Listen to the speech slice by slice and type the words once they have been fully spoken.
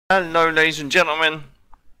Hello ladies and gentlemen,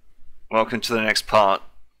 welcome to the next part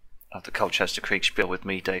of the Colchester Kriegsspiel with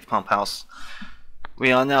me, Dave Pumphouse.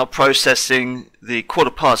 We are now processing the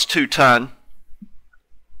 2:15 turn.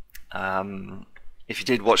 If you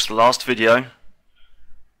did watch the last video,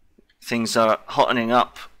 things are hottening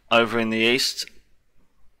up over in the east.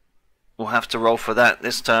 We'll have to roll for that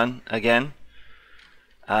this turn again.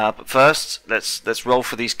 But first, let's roll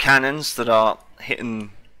for these cannons that are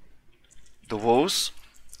hitting the walls.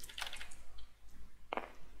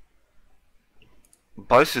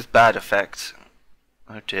 Both with bad effect.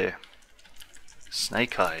 Oh dear.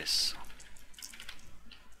 Snake eyes.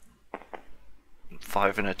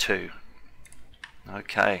 5 and a 2.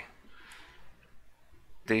 Okay.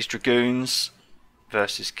 These dragoons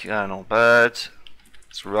versus Colonel Bird.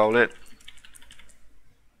 Let's roll it.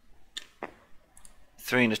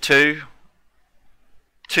 3 and a 2.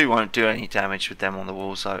 2 won't do any damage with them on the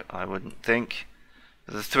walls, I wouldn't think.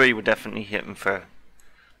 But the 3 would definitely hit them for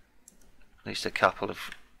at least a couple of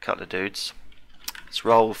dudes. Let's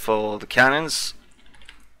roll for the cannons.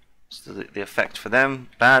 So the effect for them,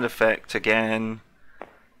 bad effect again,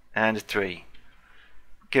 and a 3.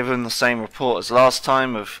 Given the same report as last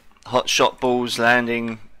time of hot shot balls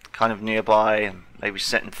landing kind of nearby and maybe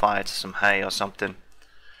setting fire to some hay or something.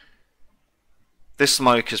 This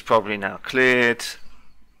smoke is probably now cleared,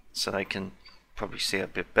 so they can probably see a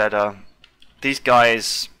bit better. These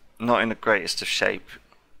guys not in the greatest of shape.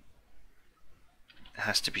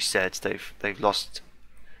 Has to be said, they've lost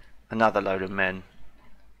another load of men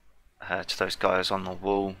to those guys on the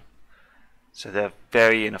wall, so they're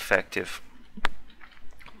very ineffective.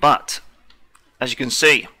 But as you can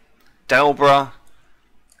see, Delborough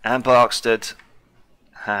and Barkstead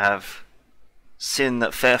have seen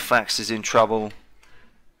that Fairfax is in trouble,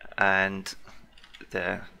 and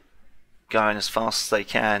they're going as fast as they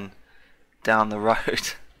can down the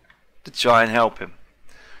road to try and help him.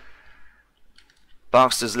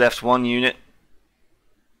 Barkstead's left one unit,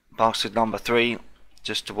 Barkstead number 3,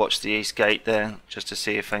 just to watch the east gate there, just to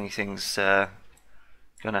see if anything's going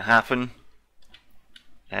to happen.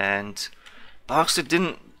 And Barkstead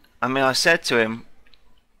didn't, I said to him,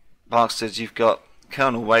 Barkstead, you've got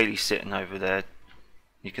Colonel Whaley sitting over there,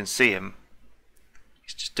 you can see him,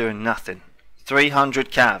 he's just doing nothing. 300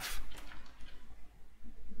 cav.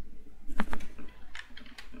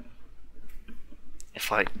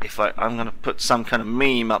 I'm going to put some kind of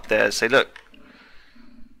meme up there and say, look,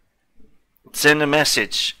 send a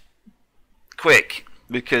message quick,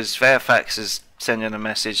 because Fairfax is sending a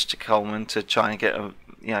message to Coleman to try and get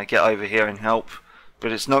over here and help,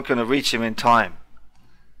 but it's not going to reach him in time.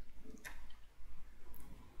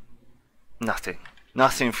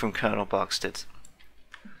 Nothing from Colonel Barkstead.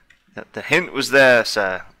 The hint was there,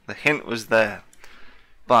 sir. The hint was there.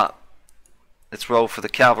 But let's roll for the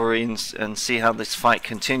cavalry and see how this fight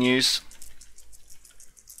continues.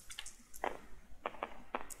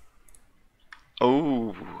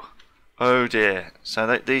 Oh dear. So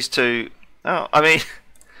these two. Oh,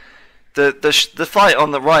 the fight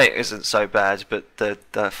on the right isn't so bad, but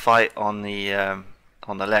the fight on the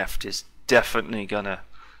left is definitely gonna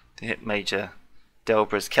hit Major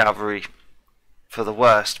Delborough's cavalry for the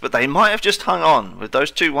worst. But they might have just hung on with those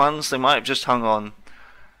 2 ones. They might have just hung on.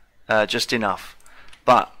 Just enough,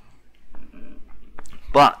 but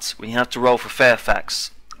we have to roll for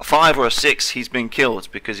Fairfax. A 5 or a 6, he's been killed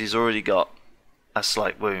because he's already got a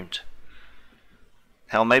slight wound.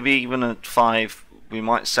 Hell, maybe even a 5, we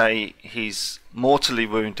might say he's mortally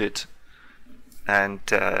wounded and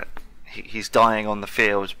he's dying on the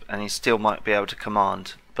field, and he still might be able to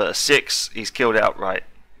command. But a 6, he's killed outright.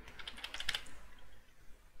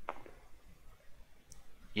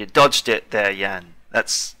 You dodged it there, Jan.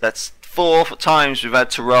 That's 4 times we've had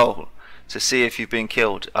to roll to see if you've been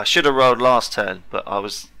killed. I should have rolled last turn, but I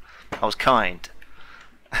was kind.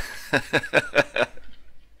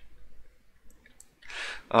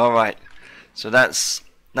 All right, so that's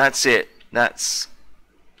it. That's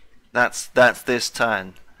this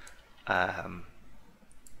turn. I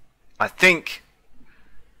think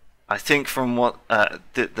from what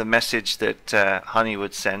the message that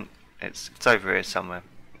Honeywood sent, it's over here somewhere.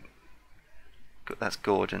 That's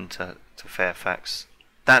Gordon to Fairfax.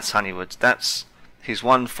 That's Honeywood. That's his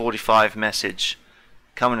 1:45 message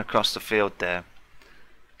coming across the field there.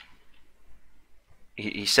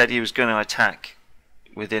 He said he was going to attack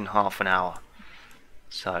within half an hour.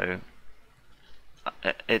 So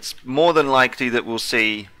it's more than likely that we'll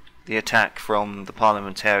see the attack from the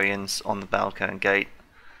parliamentarians on the Balkan Gate.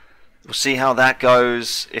 We'll see how that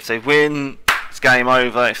goes. If they win, it's game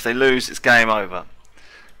over. If they lose, it's game over.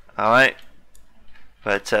 Alright?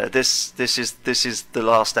 But this is the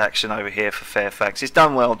last action over here for Fairfax. It's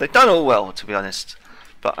done well. They've done all well, to be honest.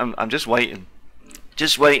 But I'm just waiting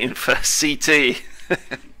for CT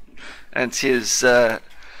and his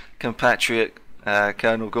compatriot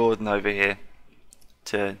Colonel Gordon over here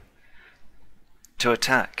to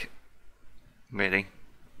attack, really.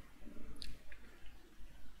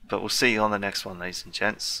 But we'll see you on the next one, ladies and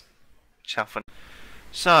gents. Ciao for now.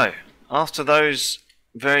 So, after those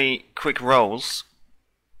very quick rolls,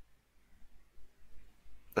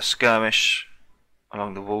 the skirmish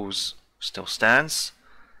along the walls still stands.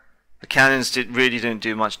 The cannons really didn't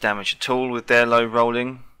do much damage at all with their low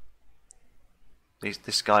rolling.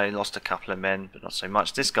 This guy lost a couple of men, but not so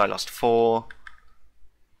much. This guy lost 4.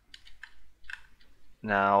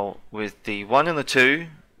 Now, with the 1 and the 2,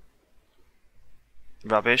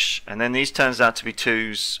 rubbish. And then these turns out to be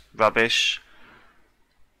 2s, rubbish.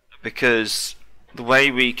 Because the way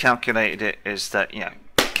we calculated it is that, you know,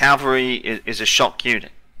 cavalry is a shock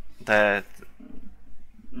unit. They're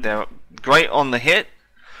great on the hit,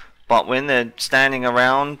 but when they're standing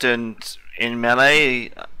around and in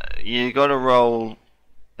melee, you got to roll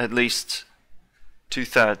at least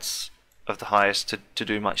 2/3 of the highest to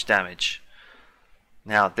do much damage.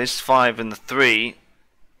 Now this 5 and the 3,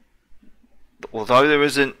 although there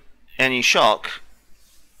isn't any shock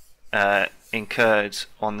incurred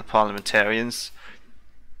on the parliamentarians,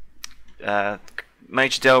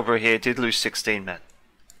 Major Delborough here did lose 16 men.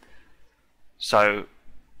 So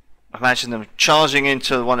imagine them charging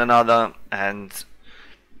into one another and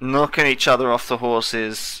knocking each other off the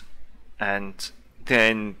horses, and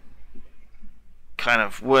then kind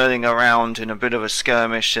of whirling around in a bit of a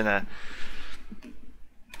skirmish and a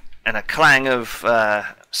clang of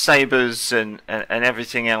sabers and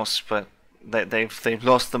everything else, but they've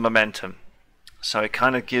lost the momentum. So it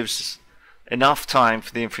kind of gives enough time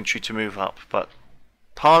for the infantry to move up, but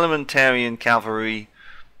parliamentarian cavalry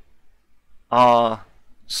are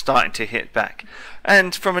starting to hit back.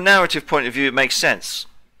 And from a narrative point of view, it makes sense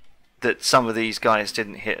that some of these guys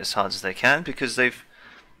didn't hit as hard as they can, because they've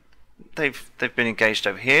been engaged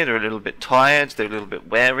over here. They're a little bit tired, they're a little bit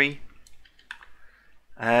wary,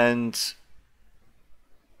 and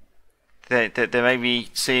they may be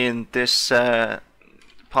seeing this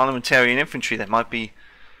parliamentarian infantry. They might be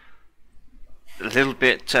a little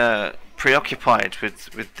bit preoccupied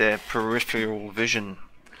with their peripheral vision,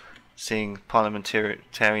 seeing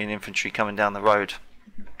parliamentarian infantry coming down the road.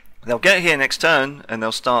 They'll get here next turn and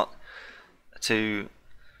they'll start to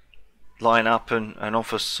line up and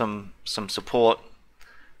offer some support.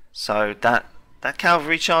 So that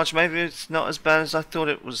cavalry charge, maybe it's not as bad as I thought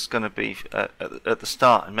it was going to be at the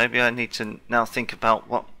start, and maybe I need to now think about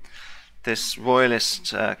what this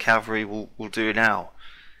royalist cavalry will do now.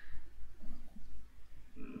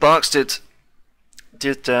 Barksted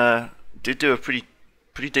did do a pretty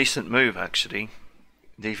decent move, actually,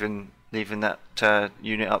 leaving that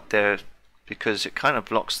unit up there, because it kind of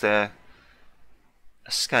blocks their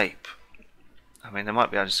escape. I mean, they might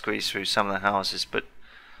be able to squeeze through some of the houses, but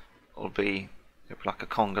it'll be like a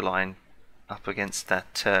conga line up against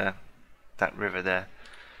that river there.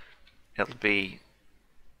 It'll be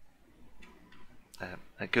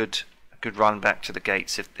a good run back to the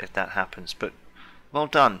gates if that happens. But well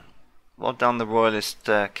done the royalist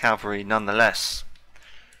cavalry nonetheless,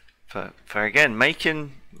 for again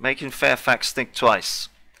making Fairfax think twice.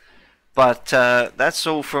 But that's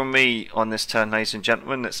all from me on this turn, ladies and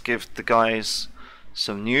gentlemen. Let's give the guys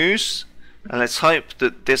some news, and let's hope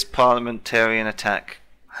that this parliamentarian attack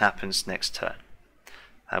happens next turn.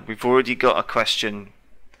 We've already got a question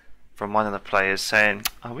from one of the players saying,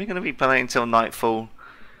 are we going to be playing until nightfall?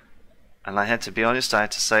 And I had to be honest, I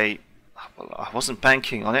had to say, well, I wasn't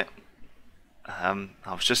banking on it. I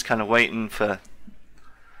was just kind of waiting for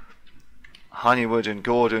Honeywood and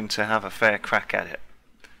Gordon to have a fair crack at it.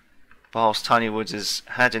 Whilst Honeywood has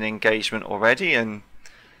had an engagement already and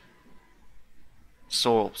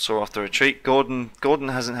saw off the retreat, Gordon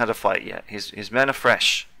hasn't had a fight yet. His men are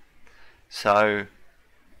fresh. So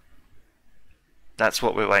that's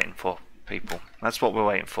what we're waiting for, people. That's what we're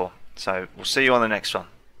waiting for. So we'll see you on the next one.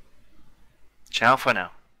 Ciao for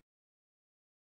now.